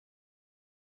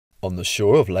On the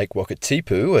shore of Lake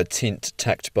Wakatipu, a tent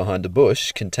tucked behind a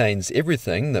bush contains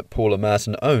everything that Paula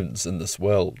Martin owns in this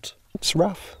world. It's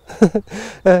rough.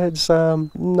 It's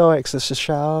no access to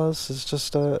showers. It's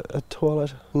just a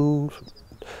toilet, and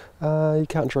you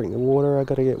can't drink the water. I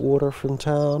got to get water from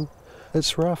town.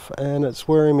 It's rough and it's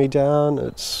wearing me down.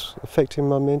 It's affecting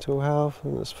my mental health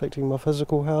and it's affecting my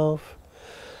physical health.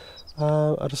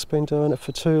 I've just been doing it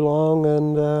for too long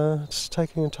and it's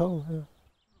taking a toll. Yeah.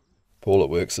 Paula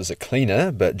works as a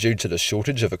cleaner, but due to the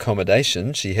shortage of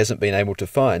accommodation, she hasn't been able to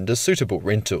find a suitable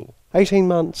rental. 18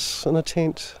 months in a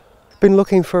tent. Been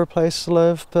looking for a place to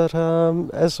live, but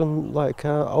as I'm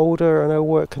older and I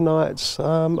work nights,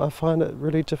 I find it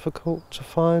really difficult to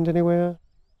find anywhere.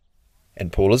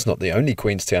 And Paula's not the only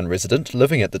Queenstown resident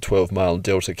living at the 12-mile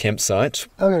Delta campsite.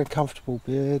 I've got a comfortable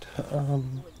bed.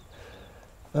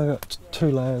 I've got 2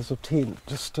 layers of tent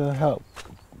just to help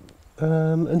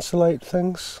insulate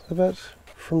things a bit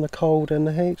from the cold and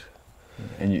the heat.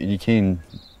 And you can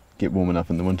get warm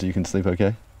enough in the winter, you can sleep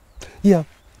okay? Yeah,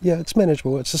 it's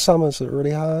manageable. It's the summers that are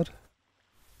really hard.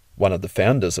 One of the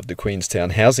founders of the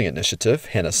Queenstown Housing Initiative,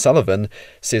 Hannah Sullivan,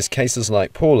 says cases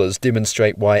like Paula's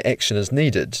demonstrate why action is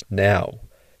needed now.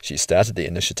 She started the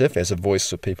initiative as a voice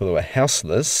for people who are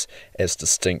houseless, as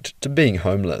distinct to being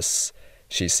homeless.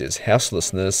 She says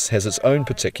houselessness has its own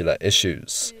particular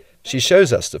issues. She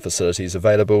shows us the facilities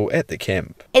available at the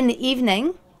camp. In the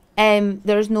evening,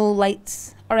 there's no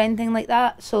lights or anything like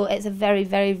that, so it's a very,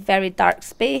 very, very dark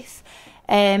space.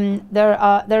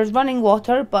 There's running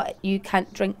water, but you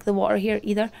can't drink the water here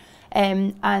either.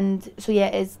 And so yeah,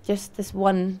 it's just this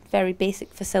one very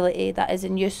basic facility that is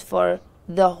in use for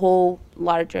the whole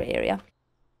larger area.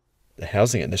 The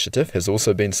Housing Initiative has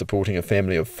also been supporting a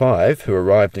family of 5 who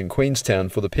arrived in Queenstown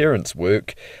for the parents'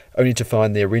 work, only to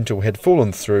find their rental had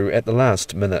fallen through at the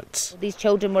last minute. These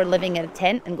children were living in a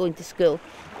tent and going to school.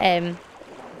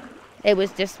 It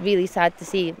was just really sad to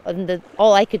see. And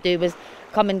all I could do was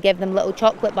come and give them little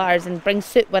chocolate bars and bring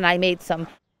soup when I made some.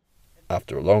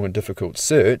 After a long and difficult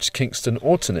search, Kingston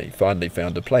Ortony finally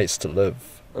found a place to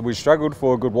live. We struggled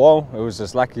for a good while. It was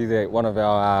just lucky that one of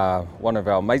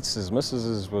our mates, his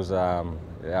missus, was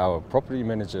our property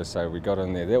manager, so we got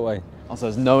in there that way. Also,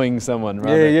 it's knowing someone,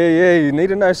 right? Yeah. You need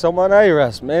to know someone,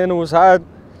 Russ? Man, it was hard.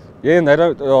 Yeah, and they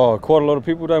don't. Quite a lot of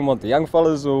people don't want the young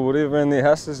fellas or whatever in their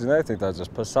houses. I think they'll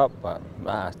just piss up, but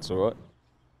it's all right.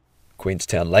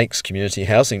 Queenstown Lakes Community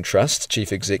Housing Trust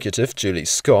Chief Executive Julie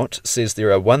Scott says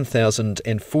there are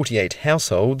 1,048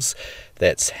 households,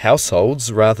 that's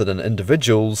households rather than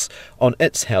individuals, on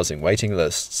its housing waiting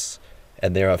lists.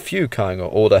 And there are few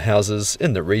kāinga order houses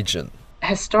in the region.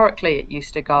 Historically, it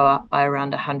used to go up by around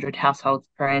 100 households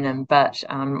per annum, but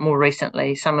more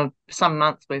recently, some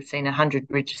months we've seen 100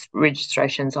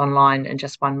 registrations online in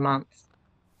just 1 month.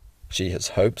 She has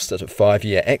hopes that a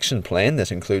 5-year action plan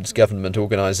that includes government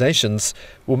organisations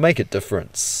will make a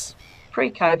difference.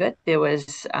 Pre-COVID, there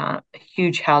was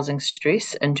huge housing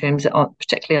stress in terms of,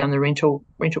 particularly on the rental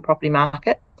property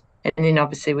market. And then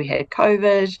obviously we had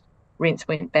COVID, rents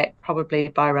went back probably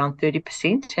by around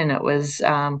 30%, and it was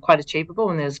quite achievable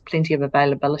and there's plenty of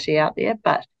availability out there.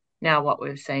 But now what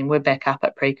we've seen, we're back up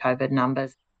at pre-COVID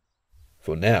numbers.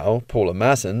 For now, Paula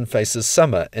Martin faces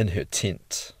summer in her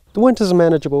tent. The winters are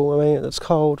manageable. I mean, it's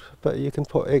cold, but you can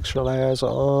put extra layers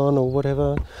on or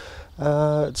whatever.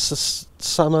 It's the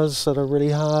summers that are really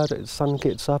hard. The sun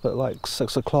gets up at like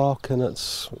 6 o'clock and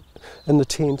it's in the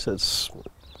tent, it's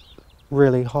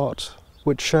really hot,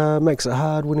 which makes it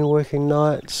hard when you're working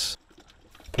nights.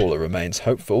 Paula remains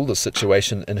hopeful the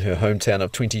situation in her hometown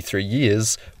of 23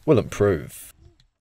 years will improve.